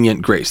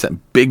prevenient grace,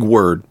 that big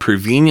word,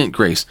 prevenient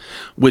grace,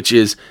 which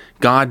is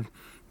God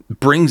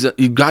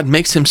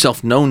makes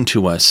himself known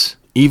to us,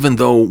 even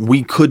though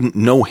we couldn't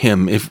know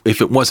him if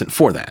it wasn't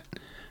for that.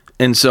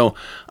 And so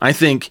I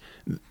think,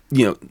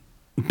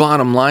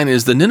 bottom line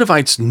is the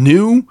Ninevites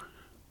knew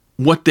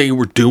what they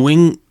were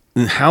doing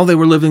and how they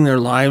were living their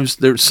lives.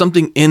 There's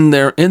something in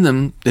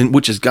them,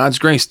 which is God's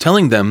grace,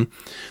 telling them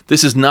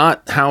this is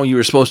not how you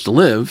were supposed to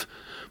live,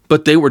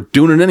 but they were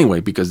doing it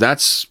anyway, because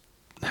that's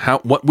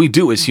what we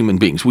do as human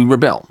beings. We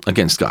rebel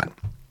against God.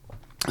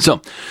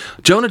 So,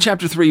 Jonah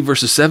chapter 3,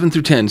 verses 7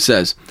 through 10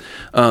 says,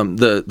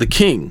 the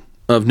king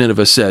of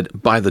Nineveh said,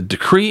 by the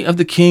decree of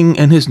the king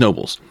and his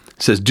nobles,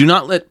 says, do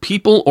not let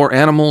people or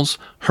animals,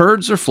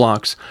 herds or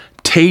flocks,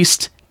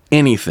 taste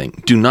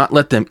anything. Do not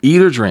let them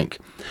eat or drink,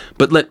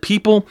 but let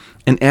people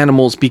and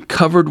animals be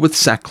covered with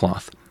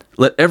sackcloth.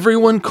 Let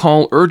everyone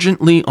call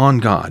urgently on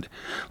God.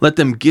 Let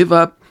them give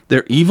up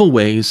their evil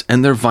ways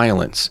and their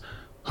violence.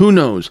 Who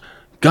knows?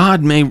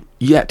 God may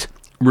yet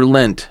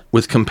relent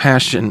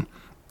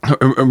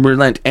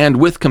and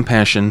with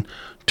compassion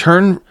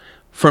turn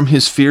from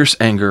his fierce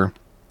anger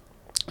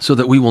so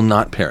that we will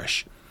not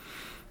perish.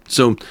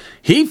 So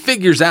he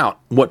figures out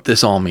what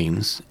this all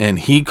means, and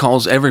he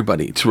calls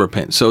everybody to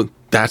repent. So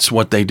that's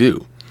what they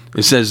do.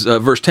 It says,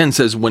 verse 10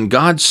 says, when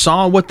God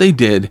saw what they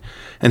did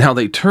and how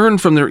they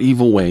turned from their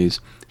evil ways,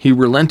 he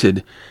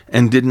relented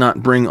and did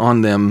not bring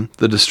on them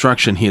the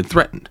destruction he had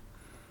threatened.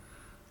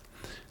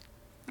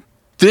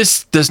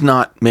 This does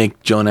not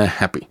make Jonah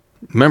happy.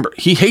 Remember,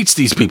 he hates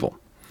these people.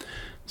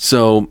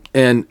 So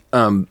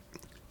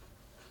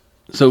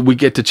we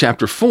get to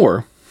chapter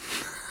 4,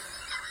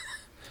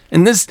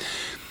 and this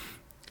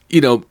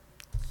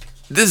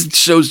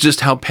shows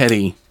just how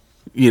petty,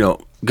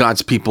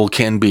 God's people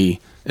can be,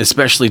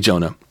 especially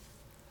Jonah,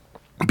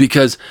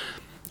 because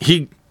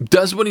he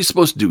does what he's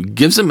supposed to do. He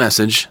gives a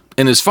message,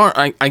 and as far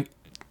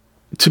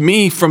to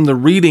me, from the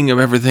reading of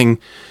everything,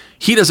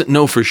 he doesn't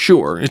know for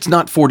sure. It's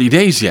not 40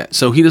 days yet,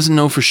 so he doesn't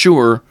know for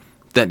sure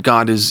that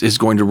God is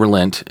going to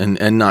relent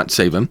and not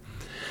save him.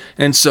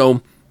 And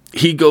so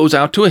he goes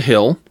out to a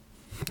hill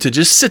to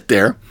just sit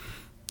there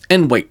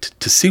and wait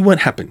to see what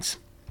happens.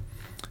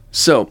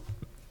 So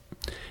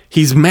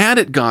he's mad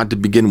at God to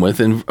begin with,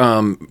 and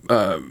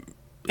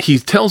he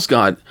tells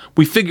God,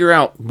 we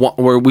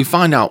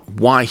find out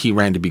why he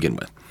ran to begin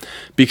with.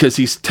 Because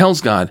he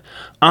tells God,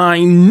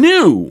 I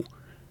knew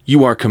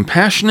you are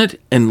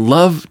compassionate and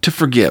love to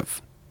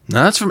forgive.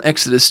 Now that's from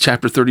Exodus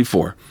chapter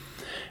 34.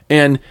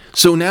 And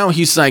so now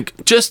he's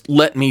like, just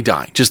let me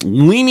die. Just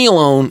leave me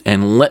alone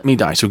and let me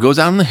die. So he goes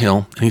out on the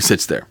hill and he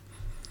sits there.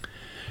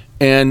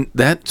 And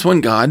that's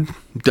when God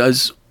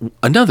does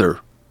another,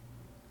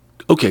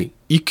 okay,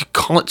 you could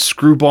call it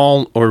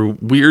screwball or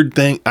weird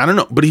thing. I don't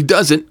know. But he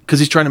does it because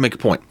he's trying to make a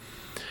point.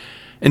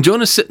 And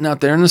Jonah's sitting out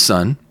there in the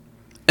sun.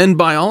 And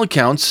by all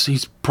accounts,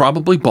 he's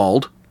probably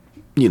bald.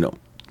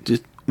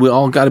 Just, we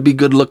all got to be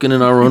good looking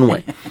in our own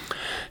way.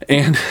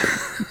 And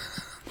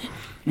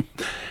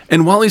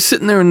while he's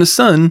sitting there in the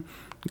sun,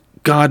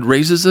 God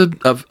raises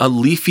a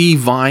leafy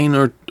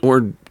vine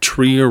or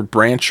tree or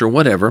branch or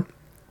whatever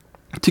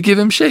to give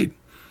him shade.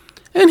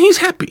 And he's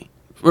happy.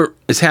 Or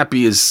as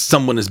happy as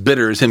someone as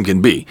bitter as him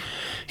can be.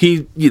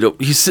 He's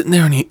sitting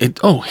there and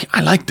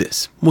I like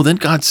this. Well, then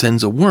God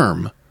sends a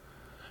worm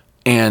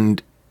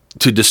and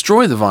to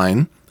destroy the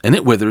vine, and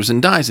it withers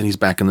and dies, and he's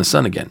back in the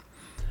sun again.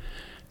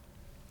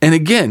 And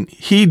again,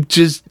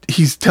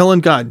 he's telling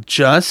God,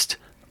 just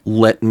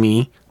let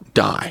me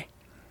die.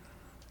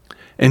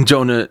 And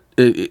Jonah,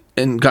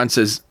 and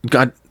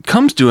God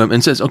comes to him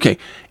and says, okay,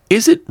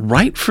 is it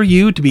right for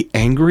you to be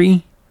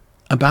angry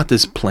about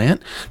this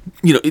plant?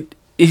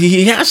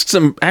 He asks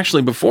him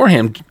actually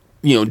beforehand,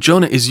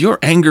 Jonah, is your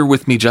anger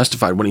with me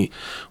justified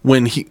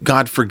when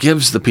God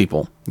forgives the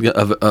people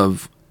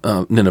of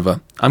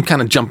Nineveh? I'm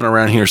kind of jumping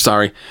around here.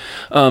 Sorry.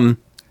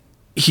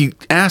 He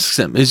asks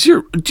him,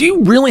 do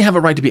you really have a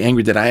right to be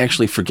angry that I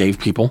actually forgave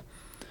people?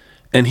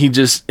 And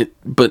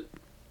but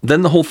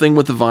then the whole thing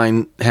with the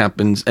vine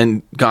happens,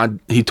 and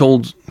God,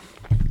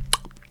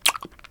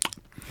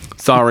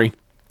 sorry.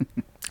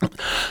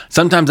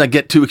 Sometimes I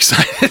get too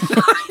excited.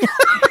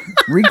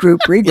 Regroup.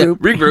 Yeah,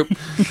 regroup.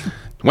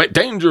 Wait,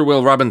 danger,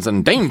 Will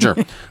Robinson, danger.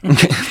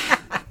 Okay.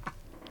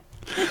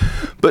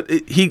 But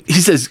he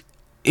says,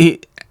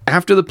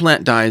 after the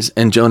plant dies,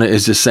 and Jonah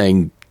is just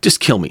saying, just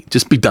kill me,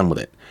 just be done with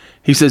it.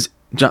 He says,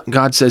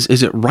 God says,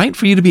 is it right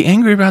for you to be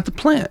angry about the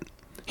plant?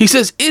 He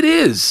says, it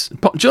is.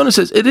 Jonah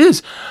says, it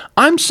is.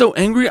 I'm so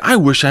angry, I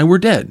wish I were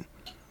dead.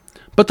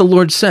 But the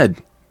Lord said,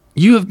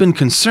 you have been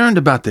concerned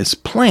about this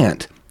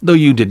plant, though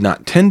you did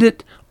not tend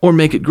it or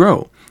make it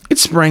grow. It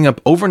sprang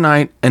up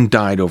overnight and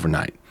died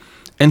overnight.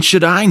 And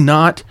should I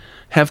not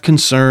have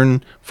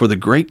concern for the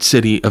great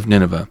city of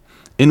Nineveh,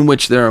 in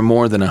which there are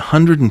more than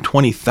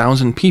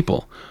 120,000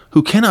 people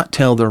who cannot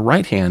tell their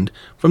right hand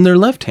from their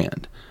left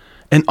hand,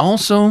 and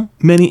also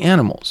many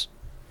animals?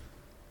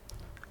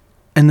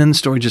 And then the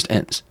story just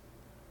ends.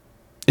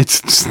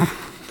 It's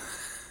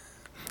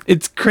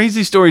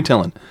crazy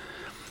storytelling.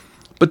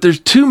 But there's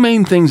two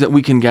main things that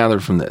we can gather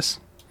from this.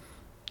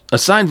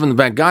 Aside from the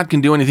fact God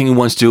can do anything he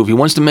wants to. If he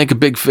wants to make a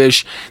big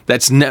fish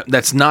that's not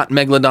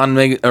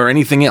megalodon or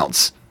anything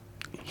else,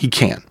 he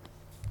can.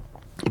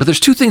 But there's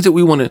two things that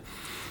we want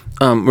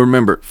to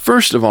remember.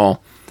 First of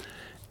all,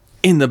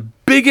 in the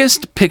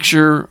biggest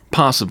picture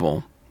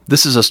possible,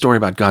 this is a story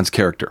about God's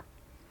character.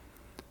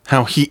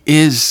 How he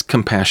is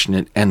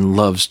compassionate and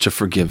loves to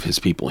forgive his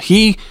people.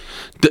 He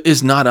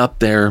is not up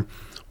there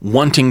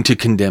wanting to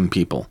condemn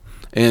people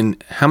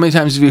And how many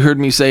times have you heard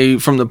me say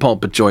from the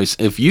pulpit, Joyce,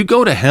 if you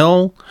go to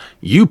hell,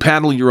 you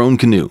paddle your own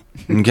canoe,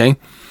 okay?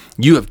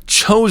 You have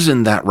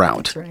chosen that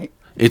route. That's right.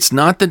 It's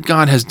not that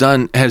God is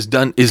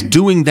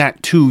doing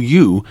that to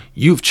you.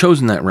 You've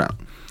chosen that route.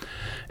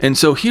 And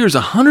so here's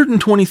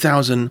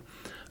 120,000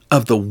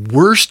 of the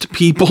worst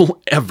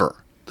people ever,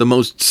 the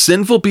most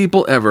sinful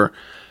people ever,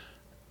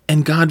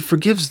 and God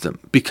forgives them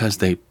because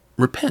they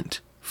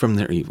repent from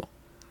their evil.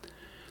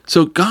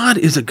 So God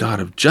is a God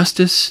of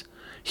justice.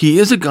 He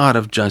is a God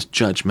of just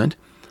judgment,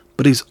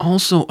 but he's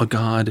also a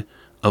God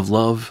of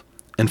love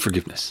and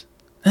forgiveness.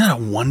 Isn't that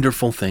a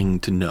wonderful thing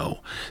to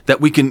know?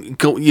 That we can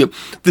go,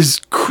 this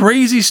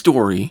crazy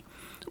story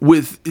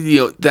with,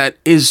 that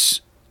is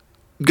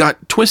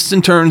got twists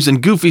and turns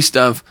and goofy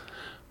stuff,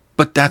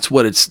 but that's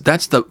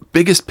the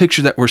biggest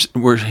picture that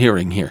we're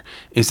hearing here,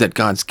 is that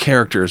God's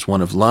character is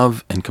one of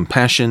love and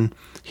compassion.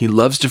 He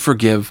loves to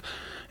forgive,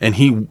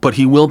 but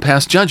he will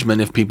pass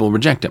judgment if people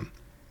reject him.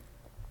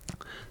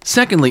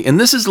 Secondly, and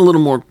this is a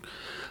little more,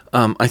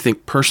 I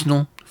think,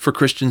 personal for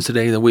Christians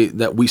today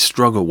that we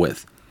struggle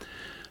with,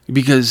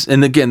 because,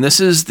 and again, this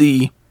is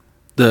the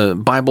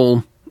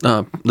Bible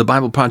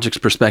Project's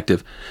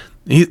perspective.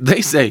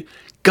 They say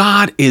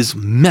God is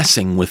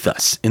messing with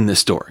us in this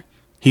story.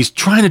 He's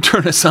trying to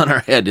turn us on our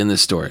head in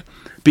this story,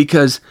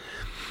 because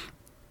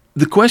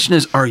the question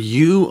is, are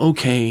you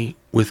okay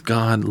with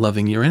God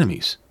loving your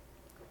enemies?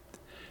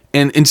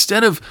 And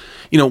instead of,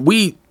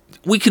 we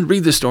could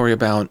read the story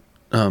about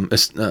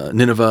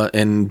Nineveh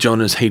and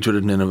Jonah's hatred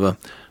of Nineveh,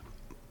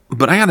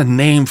 but I got a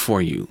name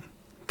for you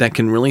that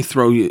can really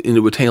throw you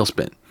into a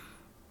tailspin.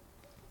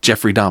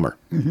 Jeffrey Dahmer.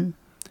 Mm-hmm.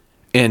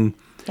 And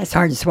that's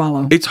hard to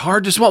swallow. It's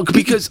hard to swallow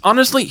because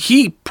honestly,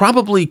 he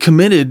probably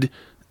committed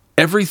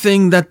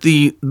everything that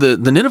the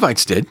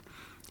Ninevites did.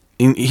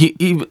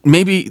 He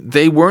maybe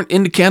they weren't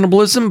into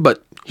cannibalism,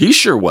 but he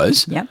sure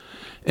was. Yep.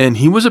 And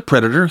he was a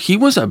predator. He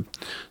was a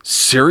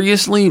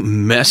seriously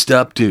messed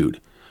up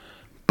dude.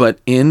 But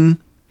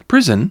in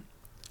prison,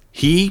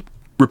 he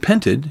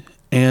repented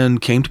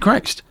and came to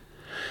Christ.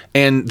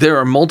 And there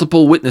are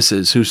multiple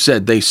witnesses who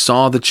said they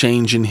saw the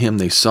change in him.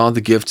 They saw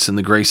the gifts and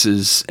the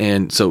graces.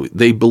 And so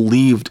they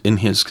believed in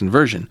his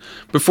conversion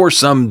before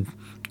some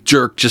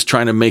jerk just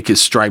trying to make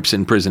his stripes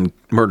in prison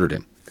murdered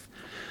him.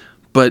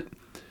 But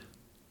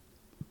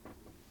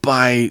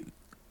by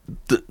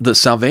the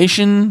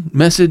salvation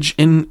message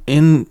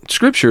in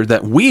Scripture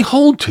that we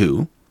hold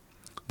to,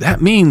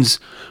 that means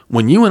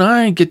when you and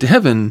I get to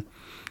heaven,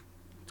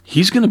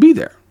 he's going to be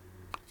there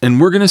and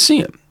we're going to see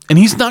him. And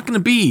he's not going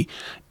to be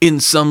in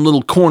some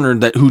little corner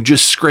who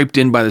just scraped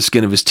in by the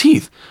skin of his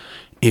teeth.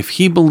 If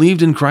he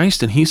believed in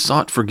Christ and he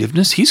sought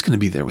forgiveness, he's going to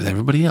be there with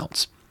everybody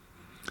else.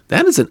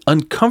 That is an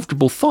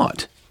uncomfortable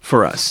thought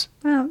for us.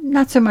 Well,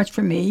 not so much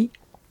for me.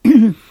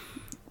 God's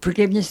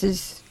forgiveness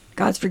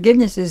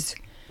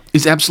is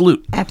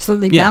absolute.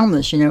 Absolutely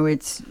boundless.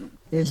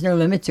 There's no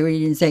limit to it. He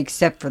didn't say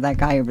except for that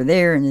guy over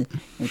there and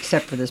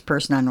except for this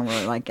person I don't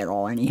really like at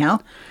all anyhow.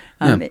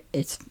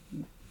 It's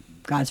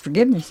God's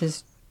forgiveness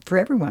is for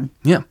everyone.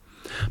 Yeah.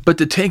 But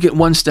to take it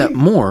one step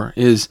more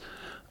is,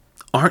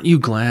 aren't you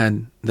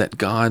glad that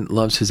God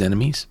loves his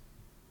enemies?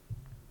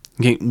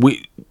 Okay,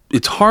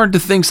 it's hard to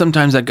think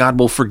sometimes that God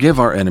will forgive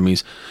our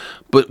enemies,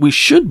 but we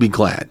should be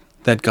glad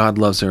that God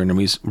loves our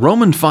enemies.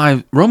 Romans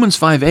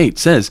 5:8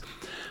 says,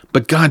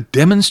 but God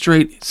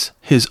demonstrates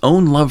his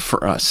own love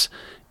for us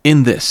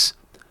in this,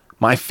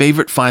 my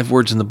favorite 5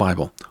 words in the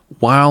Bible,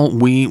 while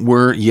we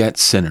were yet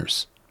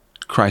sinners,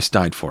 Christ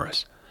died for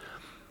us.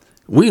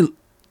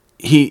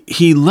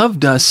 He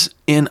loved us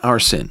in our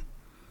sin.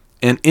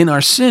 And in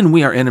our sin,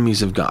 we are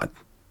enemies of God.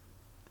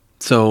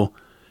 So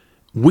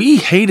we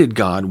hated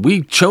God.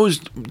 We chose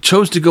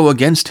to go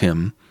against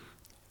him.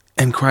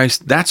 And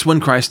that's when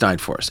Christ died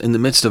for us, in the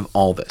midst of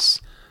all this.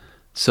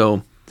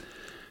 So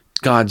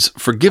God's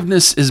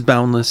forgiveness is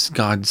boundless.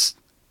 God's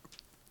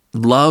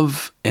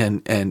love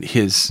and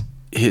his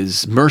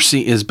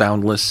mercy is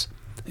boundless.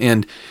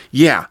 And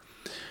yeah,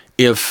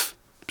 if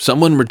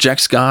someone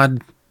rejects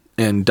God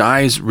and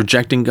dies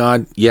rejecting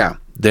God, yeah,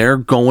 they're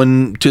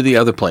going to the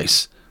other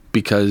place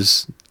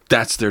because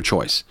that's their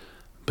choice.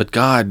 But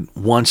God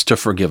wants to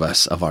forgive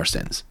us of our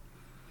sins.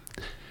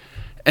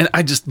 And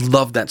I just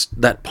love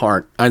that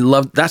part.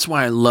 That's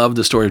why I love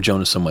the story of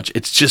Jonah so much.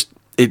 It's just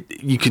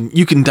you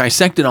can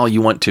dissect it all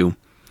you want to.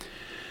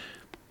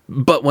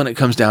 But when it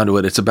comes down to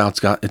it, it's about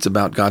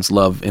God's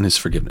love and his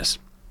forgiveness.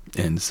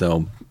 And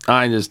so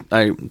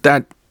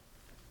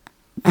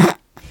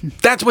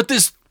that's what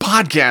this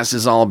podcast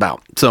is all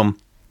about. So,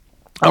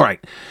 all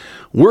right,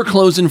 we're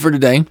closing for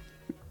today.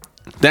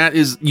 That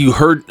is,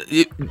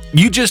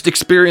 you just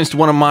experienced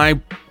one of my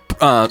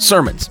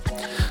sermons.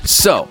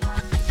 So,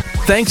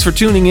 thanks for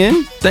tuning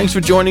in. Thanks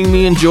for joining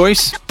me and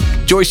Joyce.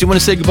 Joyce, you want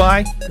to say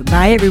goodbye?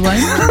 Goodbye, everyone.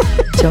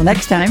 Till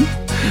next time.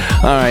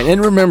 All right,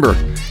 and remember,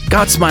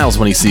 God smiles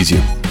when he sees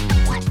you.